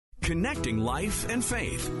Connecting life and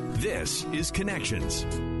faith. This is Connections.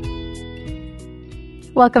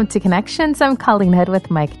 Welcome to Connections. I'm Colleen Hood with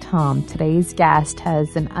Mike Tom. Today's guest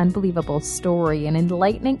has an unbelievable story, an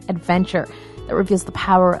enlightening adventure that reveals the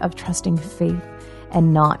power of trusting faith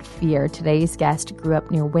and not fear. Today's guest grew up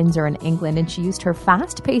near Windsor in England, and she used her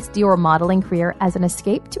fast-paced Dior modeling career as an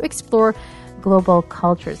escape to explore global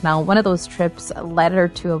cultures. Now, one of those trips led her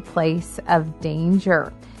to a place of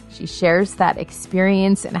danger. She shares that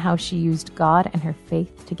experience and how she used God and her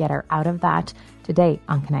faith to get her out of that today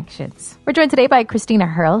on Connections. We're joined today by Christina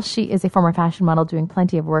Hurrell. She is a former fashion model doing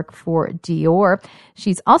plenty of work for Dior.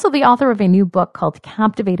 She's also the author of a new book called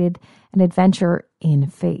Captivated, an Adventure in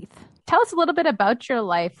Faith. Tell us a little bit about your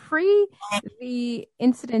life, pre the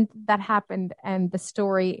incident that happened and the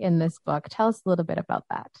story in this book. Tell us a little bit about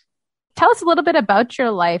that. Tell us a little bit about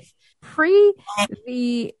your life, pre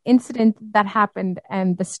the incident that happened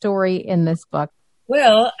and the story in this book.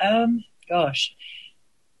 Well, gosh,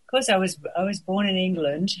 of course I was born in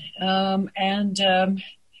England, and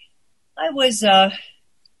I was I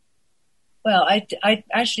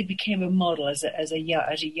actually became a model at a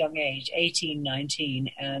young age, 18,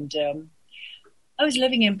 19, and I was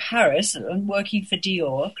living in Paris and working for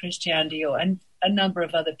Dior, Christian Dior, and a number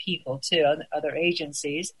of other people too, other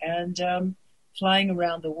agencies, and flying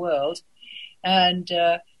around the world. And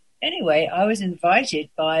anyway, I was invited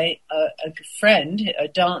by a friend, a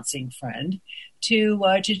dancing friend,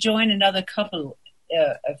 to join another couple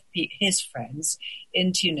of his friends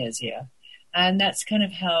in Tunisia, and that's kind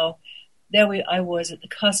of how. I was at the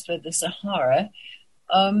cusp of the Sahara,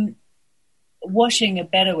 watching a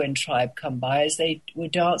Bedouin tribe come by as they were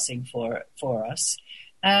dancing for us.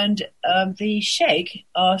 And the sheikh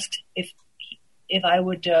asked if I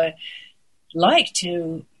would like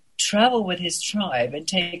to travel with his tribe and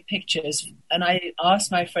take pictures. And I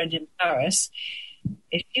asked my friend in Paris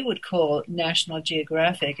if she would call National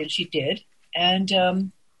Geographic, and she did. And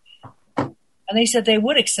they said they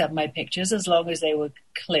would accept my pictures as long as they were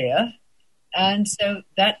clear. And so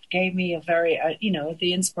that gave me a very,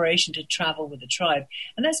 the inspiration to travel with the tribe.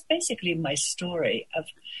 And that's basically my story of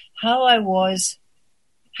how I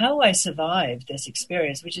survived this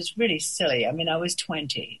experience, which is really silly. I mean, I was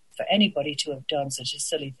 20. For anybody to have done such a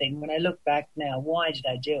silly thing, when I look back now, why did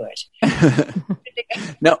I do it?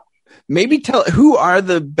 Now, maybe tell, who are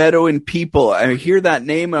the Bedouin people? I hear that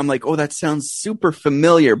name and I'm like, oh, that sounds super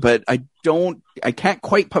familiar, but I can't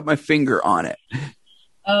quite put my finger on it.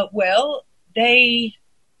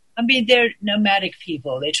 They're nomadic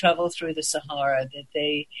people. They travel through the Sahara.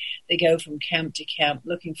 They go from camp to camp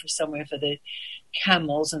looking for somewhere for the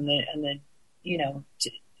camels and the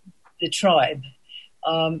tribe,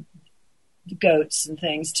 the goats and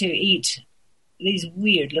things to eat these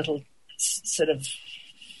weird little sort of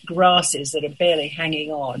grasses that are barely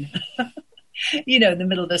hanging on. In the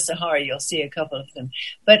middle of the Sahara, you'll see a couple of them.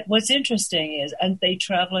 But what's interesting is, and they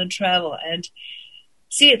travel and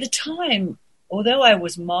see, at the time, although I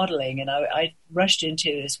was modeling and I rushed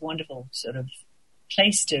into this wonderful sort of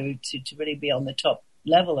place to really be on the top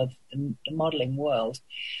level of the modeling world,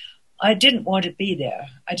 I didn't want to be there.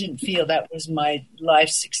 I didn't feel that was my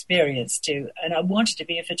life's experience and I wanted to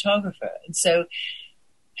be a photographer. And so,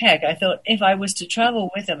 heck, I thought if I was to travel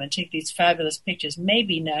with them and take these fabulous pictures,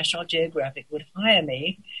 maybe National Geographic would hire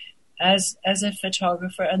me as a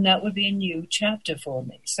photographer, and that would be a new chapter for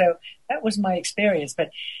me. So that was my experience. But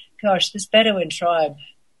gosh, this Bedouin tribe,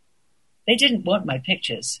 they didn't want my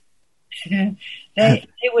pictures. They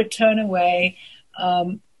would turn away.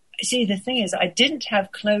 See, the thing is, I didn't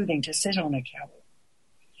have clothing to sit on a camel.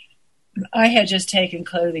 I had just taken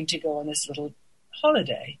clothing to go on this little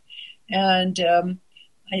holiday. And,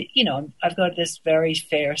 I've got this very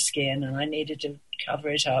fair skin and I needed to cover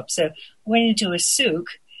it up. So I went into a souk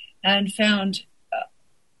and found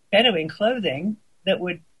Bedouin clothing that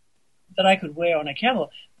I could wear on a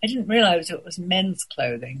camel. I didn't realize it was men's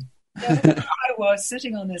clothing. So I was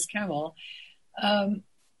sitting on this camel, and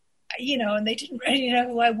they didn't really know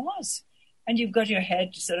who I was. And you've got your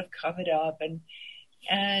head sort of covered up, and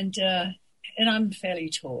I'm fairly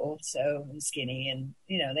tall, so I'm skinny, and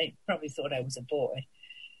they probably thought I was a boy,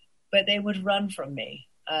 but they would run from me,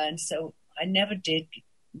 and so I never did.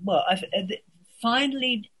 Well,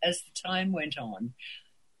 finally, as the time went on,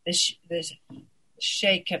 this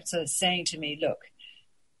sheikh kept sort of saying to me, look,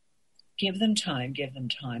 give them time.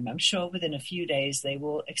 I'm sure within a few days they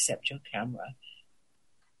will accept your camera.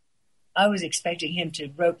 I was expecting him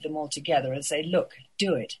to rope them all together and say, look,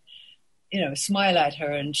 do it. Smile at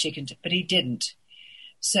her and she can, but he didn't.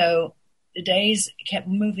 So the days kept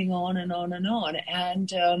moving on and on and on.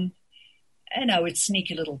 and I would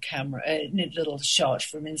sneak a little camera, a little shot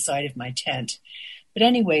from inside of my tent. But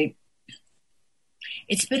anyway,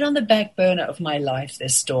 it's been on the back burner of my life,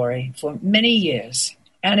 this story, for many years.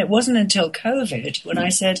 And it wasn't until COVID when I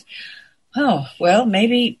said, oh, well,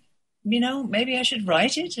 maybe I should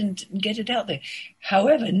write it and get it out there.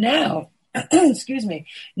 However, now, excuse me,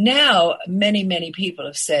 now many, many people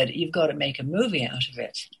have said, you've got to make a movie out of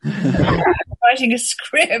it. Writing a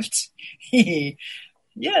script.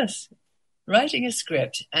 Yes, writing a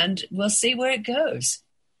script, and we'll see where it goes.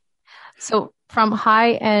 So from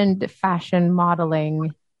high-end fashion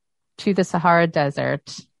modeling to the Sahara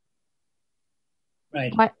Desert,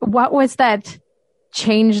 right? What was that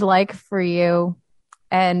change like for you,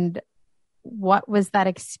 and what was that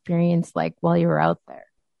experience like while you were out there?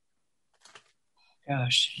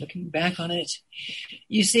 Gosh, looking back on it,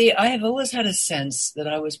 you see, I have always had a sense that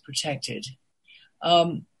I was protected.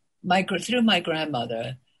 Through my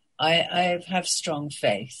grandmother, I have strong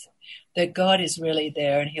faith that God is really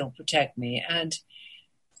there and he'll protect me. And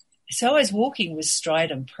so I was walking with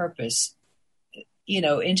stride and purpose,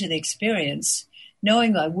 into the experience,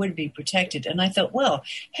 knowing I would be protected. And I thought, well,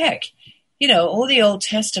 heck, all the Old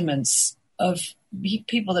Testaments of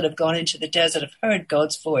people that have gone into the desert have heard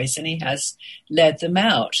God's voice and he has led them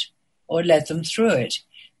out or led them through it.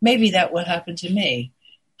 Maybe that will happen to me.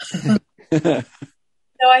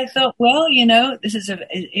 So I thought, well,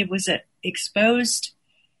 it was exposed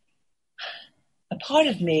a part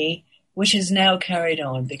of me which is now carried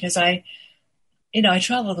on, because I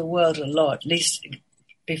travel the world a lot, at least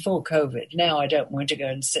before COVID. Now I don't want to go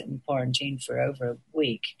and sit in quarantine for over a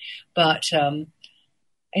week, but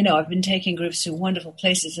I've been taking groups to wonderful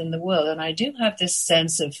places in the world, and I do have this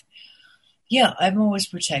sense of, I'm always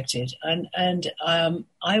protected, and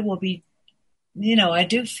I will be, I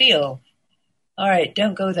do feel, all right,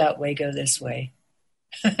 don't go that way, go this way.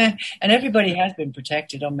 And everybody has been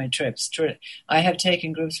protected on my trips. I have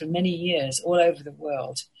taken groups for many years all over the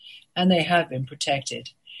world, and they have been protected.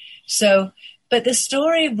 So, but the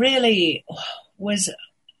story really was,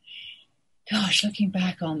 gosh, looking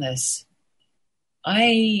back on this,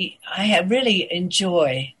 I really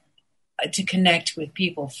enjoy to connect with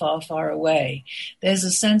people far, far away. There's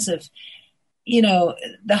a sense of, the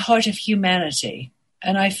heart of humanity.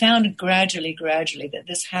 And I found gradually that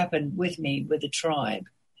this happened with me, with the tribe.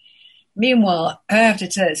 Meanwhile, I have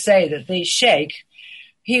to say that the sheikh,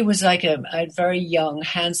 he was like a very young,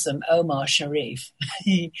 handsome Omar Sharif. And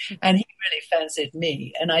he really fancied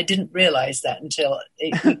me. And I didn't realize that until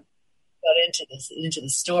it got into the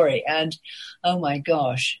story. And, oh my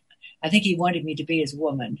gosh, I think he wanted me to be his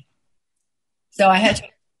woman. So I had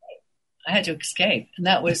to escape. And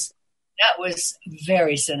that was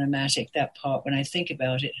very cinematic, that part, when I think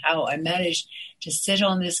about it, how I managed to sit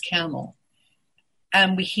on this camel,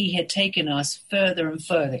 and he had taken us further and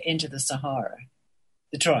further into the Sahara,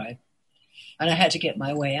 the tribe, and I had to get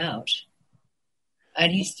my way out.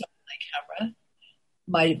 And he stole my camera,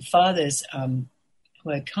 my father's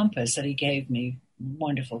compass that he gave me,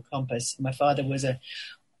 wonderful compass. My father was a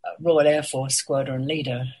Royal Air Force squadron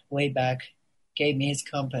leader way back, gave me his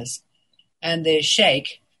compass, and the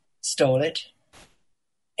sheikh stole it,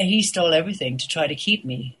 and he stole everything to try to keep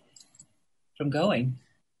me from going.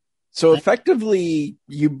 So effectively,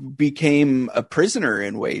 you became a prisoner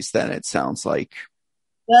in ways, then, it sounds like.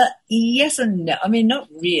 Well, yes and no. I mean, not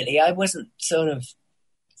really. I wasn't sort of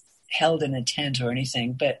held in a tent or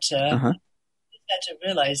anything, but I had to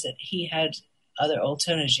realize that he had other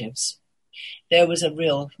alternatives. There was a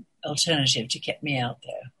real alternative to get me out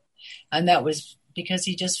there, and that was because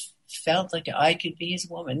he just felt like I could be his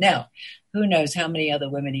woman. Now, who knows how many other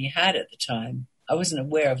women he had at the time. I wasn't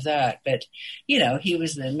aware of that, but, he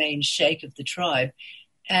was the main sheikh of the tribe.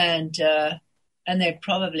 And there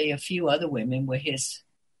probably a few other women were his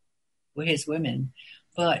women,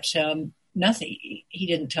 but nothing, he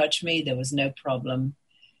didn't touch me. There was no problem.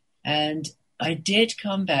 And I did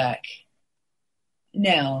come back.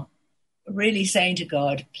 Now, really saying to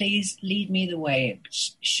God, please lead me the way.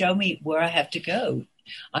 Show me where I have to go.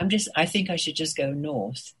 I think I should just go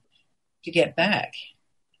north to get back.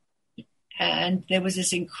 And there was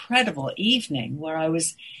this incredible evening where it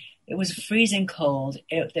was freezing cold.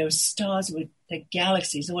 There were stars with the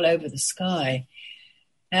galaxies all over the sky.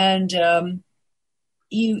 And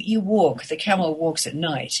you walk, the camel walks at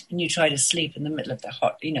night, and you try to sleep in the middle of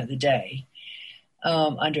the day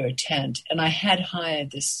under a tent. And I had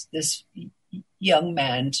hired this young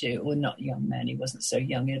man not young man, he wasn't so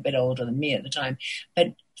young, he was a bit older than me at the time,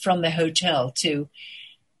 but from the hotel to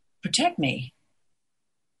protect me.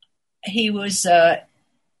 He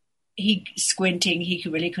he squinting. He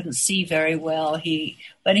really couldn't see very well.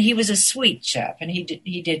 But he was a sweet chap, and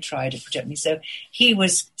he did try to protect me. So he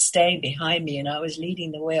was staying behind me, and I was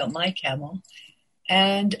leading the way on my camel.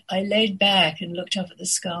 And I laid back and looked up at the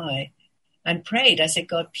sky and prayed. I said,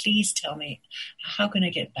 God, please tell me, how can I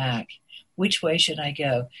get back? Which way should I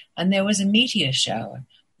go? And there was a meteor shower,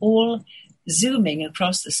 all zooming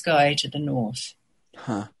across the sky to the north.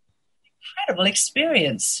 Huh. Incredible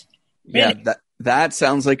experience. Really. Yeah, that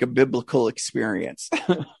sounds like a biblical experience.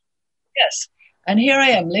 Yes. And here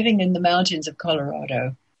I am living in the mountains of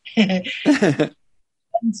Colorado. And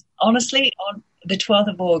honestly, on the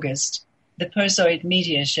 12th of August, the Perseid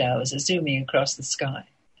meteor showers are zooming across the sky.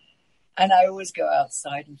 And I always go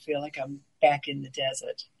outside and feel like I'm back in the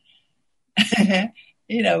desert,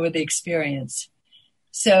 with the experience.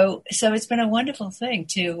 So it's been a wonderful thing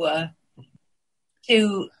to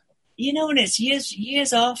and it's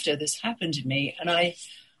years after this happened to me, and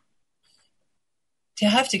to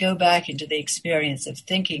have to go back into the experience of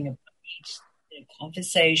thinking about each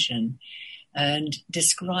conversation and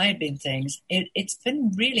describing things. It's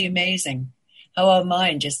been really amazing how our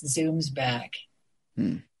mind just zooms back.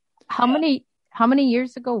 How many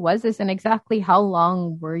years ago was this, and exactly how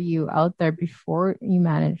long were you out there before you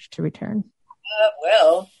managed to return?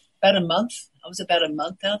 About a month. I was about a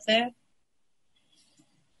month out there.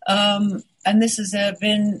 And this has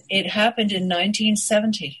it happened in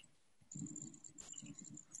 1970.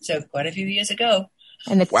 So quite a few years ago.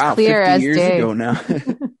 And it's clear 50 as years day. ago now.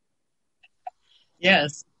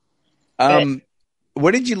 Yes.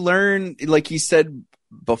 What did you learn? Like you said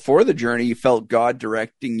before the journey, you felt God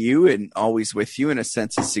directing you and always with you in a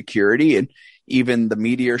sense of security, and even the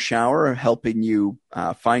meteor shower helping you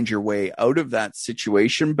find your way out of that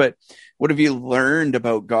situation. But what have you learned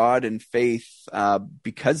about God and faith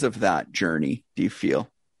because of that journey, do you feel?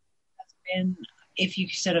 And if you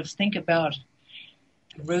sort of think about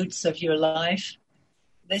the roots of your life,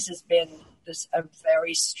 this has been a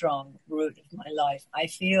very strong root of my life. I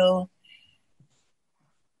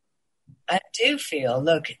do feel,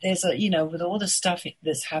 look, there's with all the stuff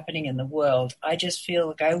that's happening in the world, I just feel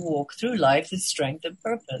like I walk through life with strength and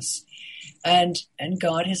purpose. And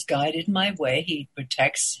God has guided my way. He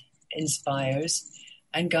protects, inspires,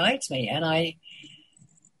 and guides me. And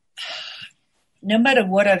no matter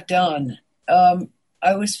what I've done, I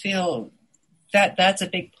always feel that that's a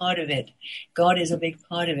big part of it. God is a big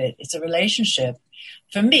part of it. It's a relationship.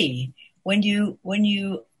 For me,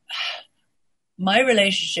 my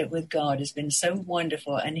relationship with God has been so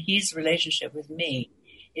wonderful, and his relationship with me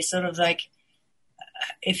is sort of like,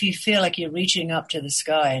 if you feel like you're reaching up to the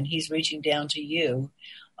sky and he's reaching down to you,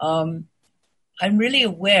 I'm really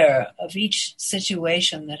aware of each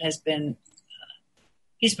situation that has been,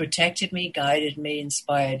 he's protected me, guided me,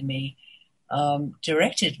 inspired me,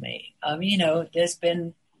 directed me. There's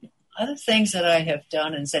been other things that I have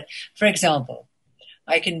done and said. For example,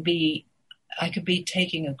 I could be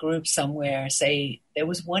taking a group somewhere. Say there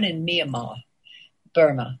was one in Myanmar,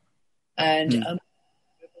 Burma, and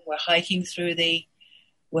we're hiking. There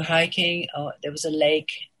was a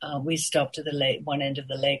lake. We stopped at the lake, one end of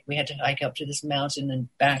the lake. We had to hike up to this mountain and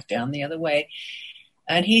back down the other way.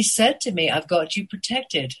 And he said to me, "I've got you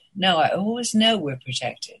protected." Now, I always know we're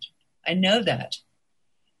protected. I know that.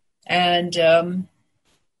 And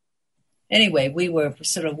anyway, we were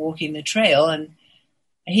sort of walking the trail, and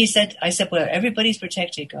I said, "Well, everybody's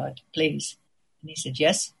protected, God, please." And he said,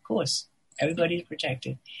 "Yes, of course, everybody's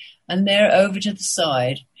protected." And there over to the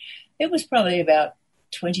side, it was probably about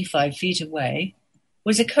 25 feet away,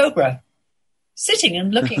 was a cobra sitting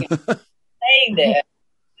and looking at me, laying there,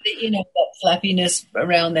 that flappiness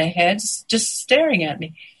around their heads, just staring at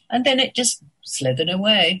me. And then it just slithered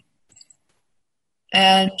away.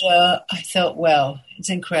 And I thought, well, it's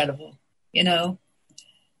incredible,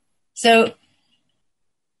 So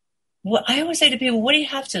I always say to people, what do you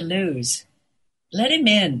have to lose? Let him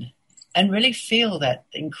in and really feel that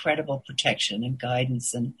incredible protection and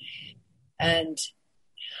guidance. And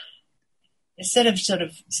instead of sort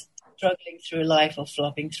of struggling through life or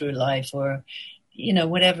flopping through life or,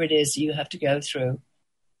 whatever it is you have to go through,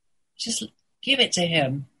 just give it to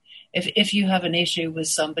him. If you have an issue with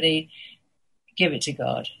somebody, give it to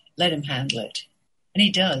God. Let him handle it. And he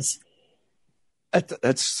does.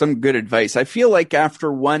 That's some good advice. I feel like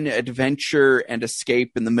after one adventure and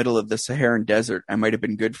escape in the middle of the Saharan desert, I might have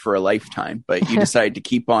been good for a lifetime, but you decided to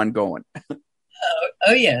keep on going.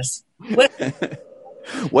 Oh yes.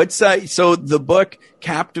 So the book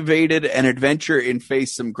captivated an adventure in faith,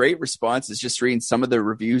 some great responses. Just reading some of the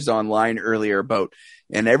reviews online earlier about,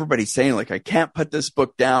 and everybody's saying like, I can't put this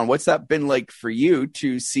book down. What's that been like for you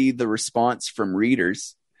to see the response from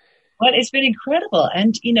readers? Well, it's been incredible.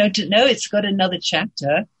 And, to know it's got another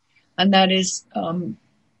chapter, and that is a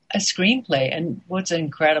screenplay. And what's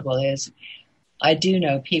incredible is I do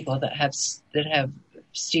know people that have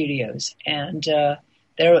studios, and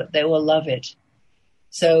they will love it.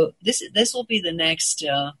 So this will be the next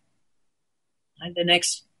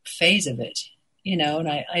phase of it, and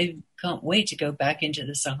I can't wait to go back into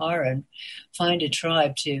the Sahara and find a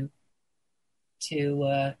tribe to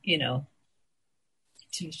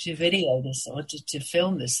video this or to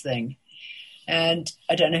film this thing. And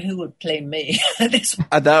I don't know who would play me.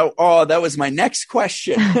 That was my next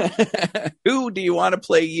question. Who do you want to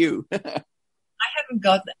play you? I haven't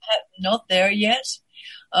not there yet.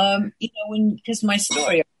 Because my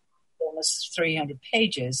story is almost 300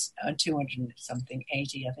 pages, 200 something,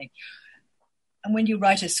 80, I think. And when you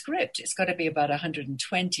write a script, it's got to be about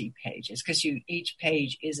 120 pages because each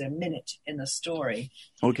page is a minute in the story.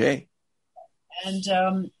 Okay. And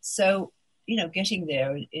so, getting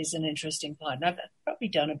there is an interesting part. And I've probably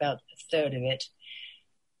done about a third of it.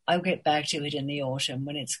 I'll get back to it in the autumn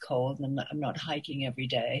when it's cold and I'm not hiking every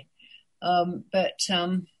day. No,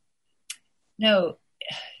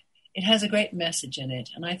 it has a great message in it.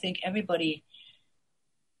 And I think everybody,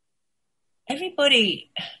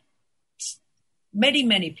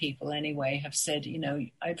 many people anyway, have said,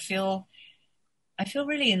 I feel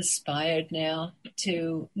really inspired now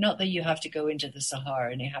to, not that you have to go into the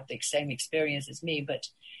Sahara and you have the same experience as me, but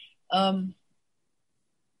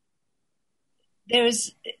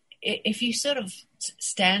if you sort of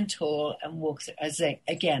stand tall and walk through,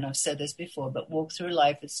 again, I've said this before, but walk through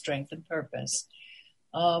life with strength and purpose,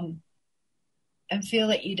 and feel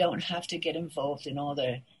that you don't have to get involved in all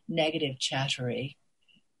the negative chattery,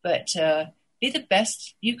 but be the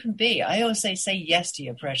best you can be. I always say yes to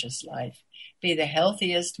your precious life. Be the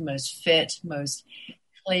healthiest, most fit, most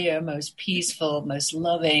clear, most peaceful, most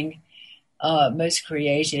loving, most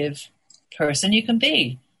creative person you can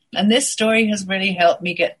be. And this story has really helped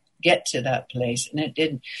me get to that place. And it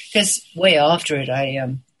didn't, because way after it, I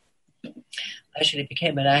actually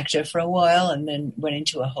became an actor for a while and then went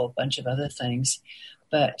into a whole bunch of other things.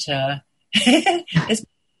 But there's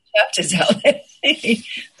chapters out there.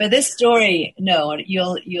 But this story, no,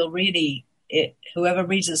 you'll really, whoever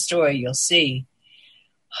reads the story, you'll see,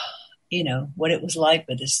 what it was like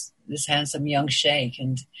with this handsome young sheikh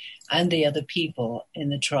and the other people in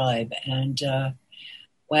the tribe. And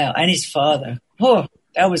wow, and his father. Oh,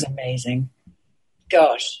 that was amazing.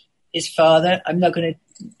 Gosh, his father, I'm not going to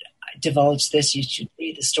divulge this, you should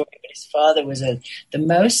read the story, but his father was the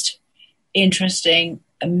most interesting,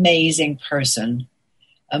 amazing person,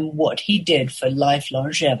 and what he did for life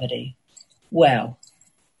longevity. Wow.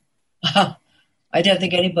 I don't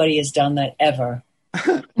think anybody has done that ever.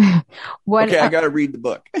 Okay, I got to read the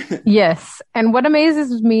book. Yes. And what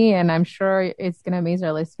amazes me, and I'm sure it's going to amaze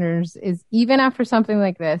our listeners, is even after something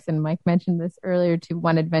like this, and Mike mentioned this earlier, to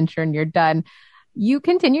one adventure and you're done, you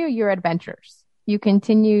continue your adventures. You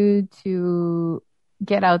continue to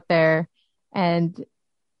get out there and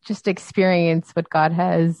just experience what God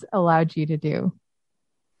has allowed you to do.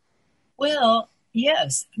 Well,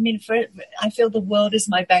 yes. I mean, I feel the world is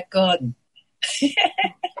my back garden.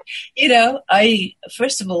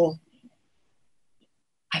 First of all,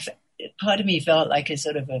 part of me felt like a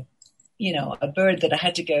sort of a bird that I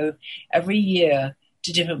had to go every year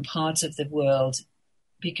to different parts of the world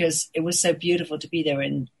because it was so beautiful to be there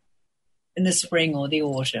in the spring or the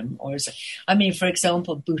autumn. For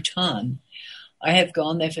example, Bhutan. I have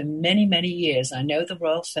gone there for many, many years. I know the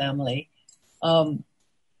royal family. I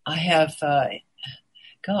have,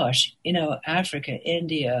 Africa,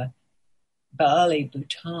 India, Bali,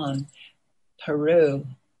 Bhutan, Peru,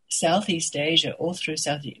 Southeast Asia, all through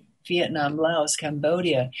Vietnam, Laos,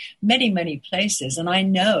 Cambodia, many, many places. And I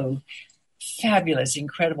know fabulous,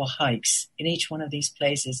 incredible hikes in each one of these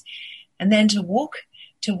places. And then to walk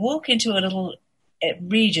into a little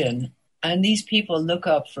region and these people look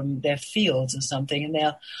up from their fields or something and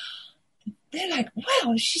they're like,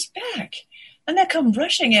 wow, she's back. And they come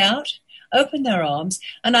rushing out, open their arms.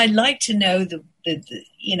 And I'd like to know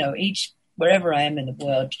each, wherever I am in the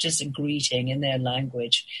world, just a greeting in their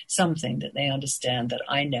language, something that they understand that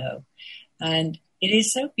I know. And it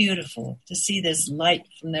is so beautiful to see this light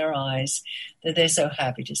from their eyes that they're so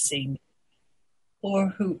happy to see me. Or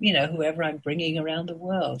whoever I'm bringing around the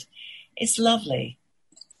world. It's lovely.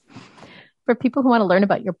 For people who want to learn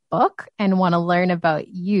about your book and want to learn about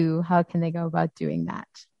you, how can they go about doing that?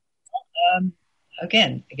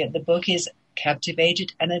 Again, the book is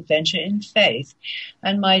Captivated: An Adventure in Faith.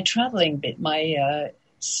 And my traveling bit,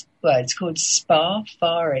 it's called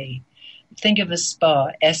Spa-fari. Think of a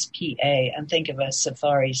spa, S-P-A, and think of a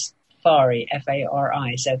safari, Fari,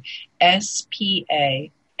 F-A-R-I. So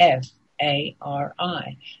S-P-A-F-A-R-I,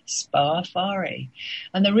 Spafari.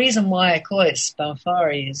 And the reason why I call it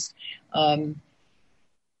Spafari is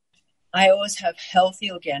I always have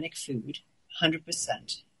healthy organic food,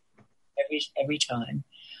 100%, every time.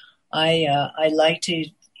 I like to,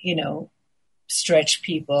 stretch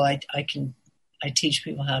people. I teach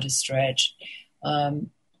people how to stretch.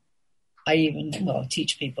 I even,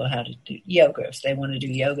 teach people how to do yoga if they want to do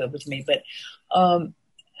yoga with me. But, and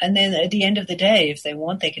then at the end of the day, if they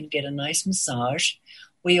want, they can get a nice massage.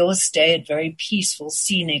 We all stay at very peaceful,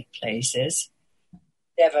 scenic places.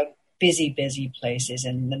 Never busy places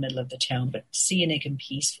in the middle of the town, but scenic and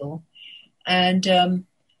peaceful. And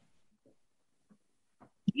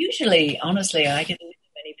usually, honestly, I get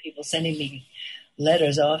many people sending me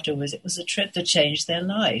letters afterwards. It was a trip that changed their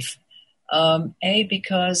life.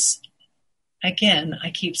 Because, again, I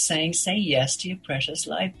keep saying, say yes to your precious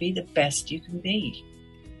life. Be the best you can be.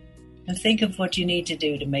 And think of what you need to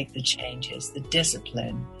do to make the changes, the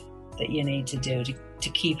discipline that you need to do to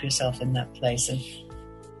keep yourself in that place. And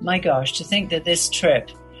my gosh, to think that this trip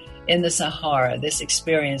in the Sahara, this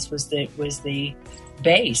experience was the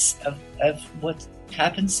base of what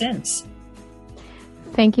happened since.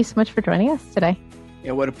 Thank you so much for joining us today.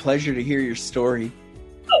 Yeah, what a pleasure to hear your story.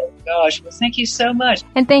 Oh, gosh. Well, thank you so much.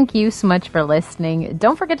 And thank you so much for listening.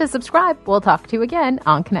 Don't forget to subscribe. We'll talk to you again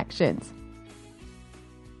on Connections.